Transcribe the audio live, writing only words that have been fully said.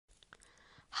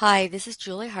Hi, this is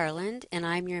Julie Harland, and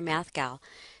I'm your math gal.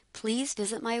 Please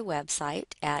visit my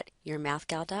website at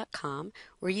yourmathgal.com,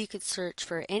 where you could search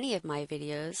for any of my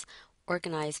videos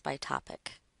organized by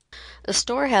topic. The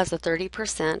store has a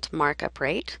 30% markup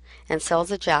rate and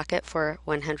sells a jacket for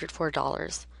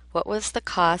 $104. What was the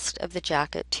cost of the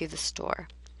jacket to the store?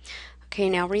 Okay,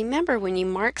 now remember when you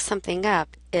mark something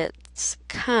up, it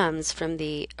comes from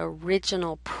the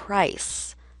original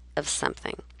price of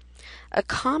something. A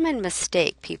common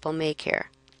mistake people make here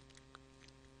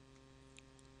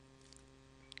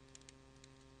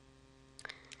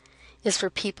is for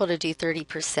people to do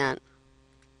 30%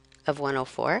 of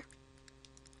 104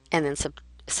 and then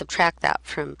subtract that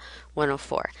from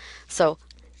 104. So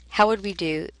how would we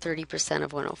do 30%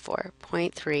 of 104?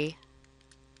 0.3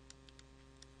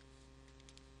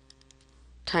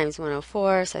 times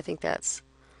 104, so I think that's,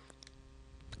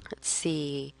 let's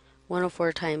see,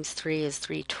 104 times 3 is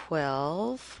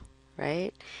 312,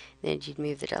 right? Then you'd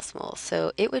move the decimal.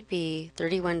 So it would be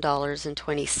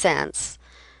 $31.20.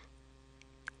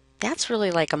 That's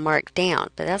really like a mark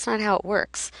down, but that's not how it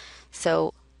works.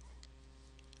 So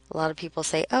a lot of people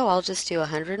say, oh, I'll just do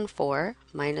 104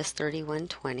 minus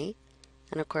 31.20.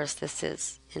 And of course, this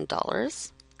is in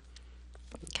dollars.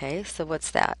 Okay, so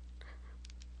what's that?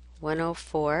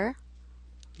 104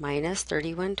 minus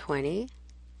 31.20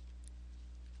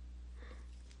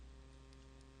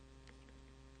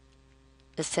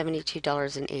 is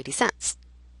 $72.80.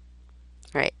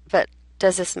 Right, but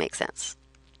does this make sense?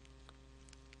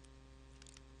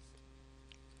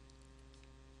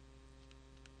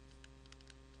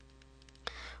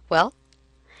 Well,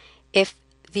 if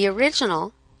the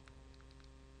original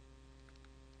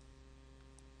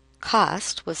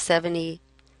cost was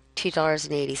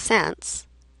 $72.80,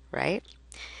 right,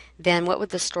 then what would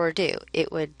the store do?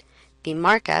 The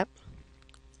markup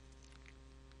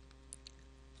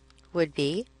would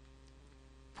be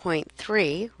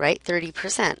 0.3, right,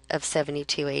 30% of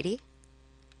 72.80.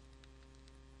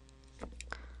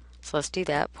 So let's do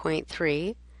that,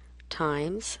 0.3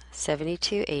 times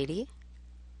 72.80,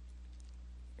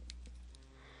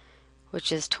 which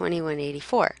is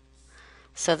 21.84.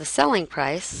 So the selling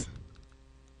price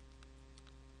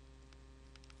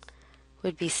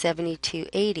would be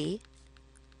 72.80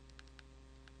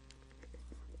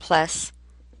 plus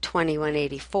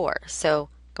 21.84. So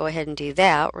go ahead and do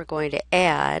that. We're going to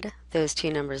add those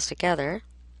two numbers together.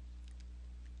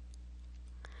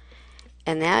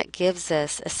 And that gives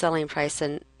us a selling price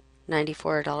of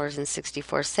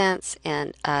 $94.64.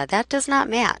 And that does not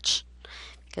match.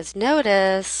 Because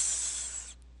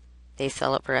notice they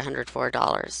sell it for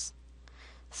 $104.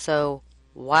 So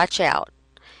watch out.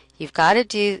 You've got to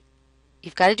do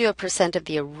a percent of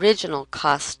the original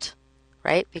cost,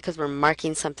 right? Because we're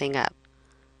marking something up.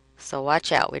 So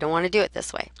watch out. We don't want to do it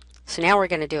this way. So now we're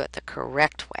going to do it the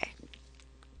correct way.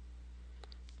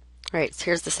 All right, so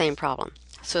here's the same problem.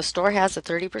 So a store has a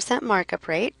 30% markup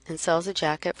rate and sells a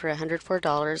jacket for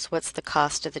 $104. What's the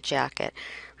cost of the jacket?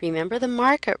 Remember, the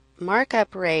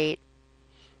markup rate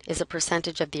is a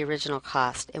percentage of the original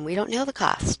cost, and we don't know the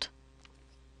cost.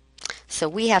 So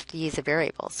we have to use a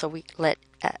variable. So we let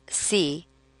C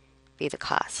be the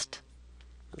cost.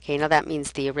 Okay, now that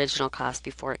means the original cost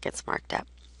before it gets marked up.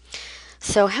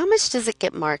 So how much does it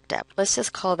get marked up? Let's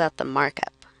just call that the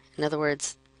markup. In other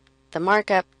words, the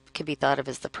markup could be thought of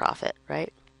as the profit,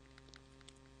 right?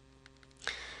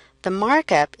 The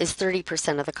markup is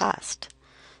 30% of the cost.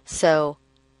 So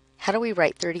how do we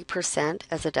write 30%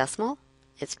 as a decimal?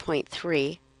 It's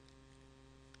 0.3.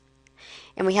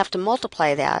 And we have to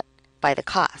multiply that by the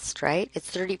cost, right? It's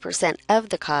 30% of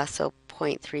the cost, so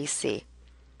 0.3C.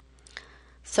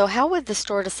 So how would the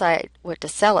store decide what to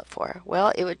sell it for?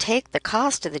 Well, it would take the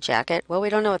cost of the jacket, well, we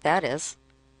don't know what that is,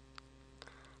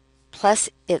 plus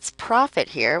its profit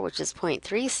here, which is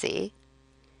 0.3C,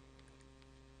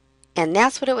 and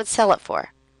that's what it would sell it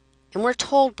for. And we're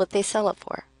told what they sell it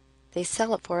for. They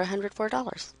sell it for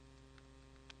 $104.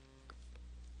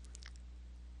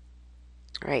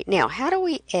 All right, now how do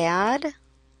we add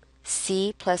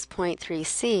C plus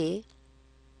 0.3C?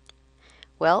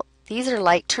 Well, these are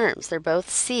like terms. They're both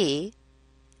C,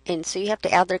 and so you have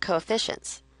to add their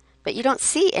coefficients. But you don't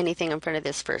see anything in front of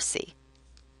this first C.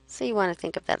 So you want to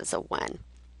think of that as a 1.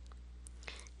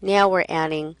 Now we're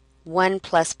adding 1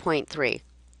 plus 0.3.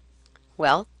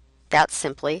 Well, that's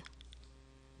simply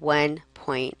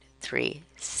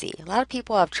 1.3C. A lot of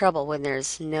people have trouble when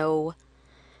there's no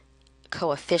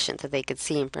coefficient that they could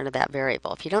see in front of that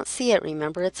variable. If you don't see it,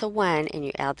 remember it's a 1 and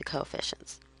you add the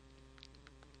coefficients.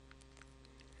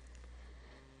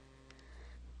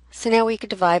 So now we could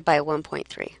divide by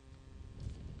 1.3.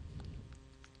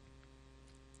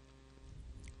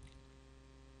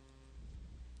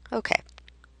 Okay,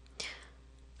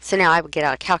 so now I would get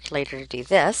out a calculator to do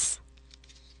this,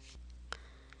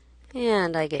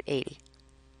 and I get 80.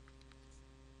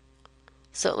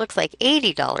 So it looks like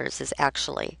 $80 is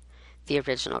actually the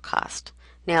original cost.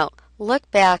 Now look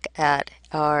back at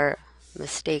our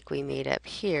mistake we made up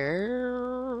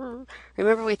here.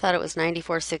 Remember we thought it was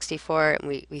 94.64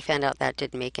 and we found out that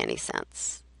didn't make any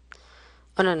sense.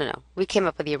 Oh, no. We came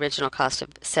up with the original cost of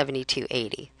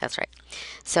 72.80. That's right.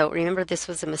 So remember this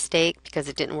was a mistake because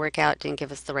it didn't work out, didn't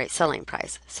give us the right selling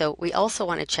price. So we also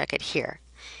want to check it here.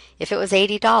 If it was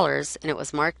 $80 and it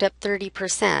was marked up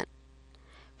 30%,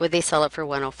 would they sell it for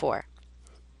 104?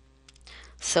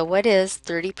 So what is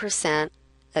 30%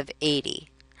 of 80?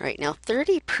 All right, now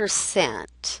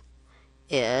 30%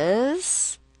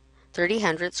 is 30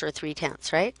 hundredths or 3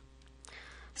 tenths, right?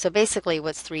 So basically,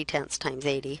 what's 3 tenths times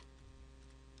 80?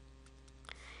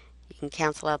 You can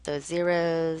cancel out those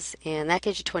zeros, and that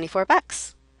gives you 24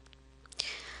 bucks.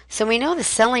 So we know the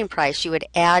selling price, you would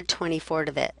add 24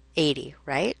 to the 80,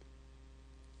 right?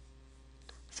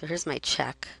 So here's my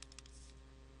check.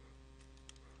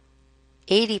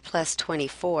 80 plus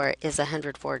 24 is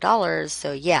 $104,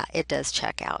 so yeah, it does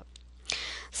check out.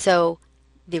 So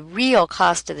the real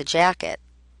cost of the jacket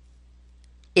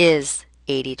is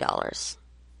 $80.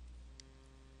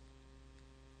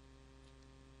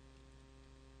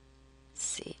 Let's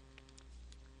see.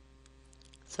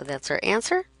 So that's our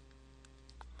answer.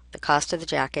 The cost of the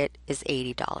jacket is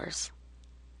 $80.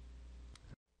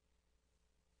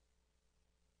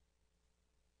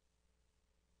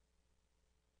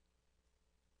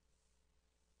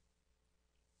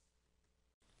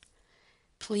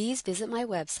 Please visit my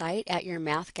website at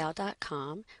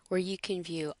yourmathgal.com where you can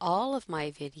view all of my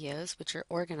videos which are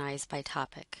organized by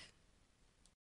topic.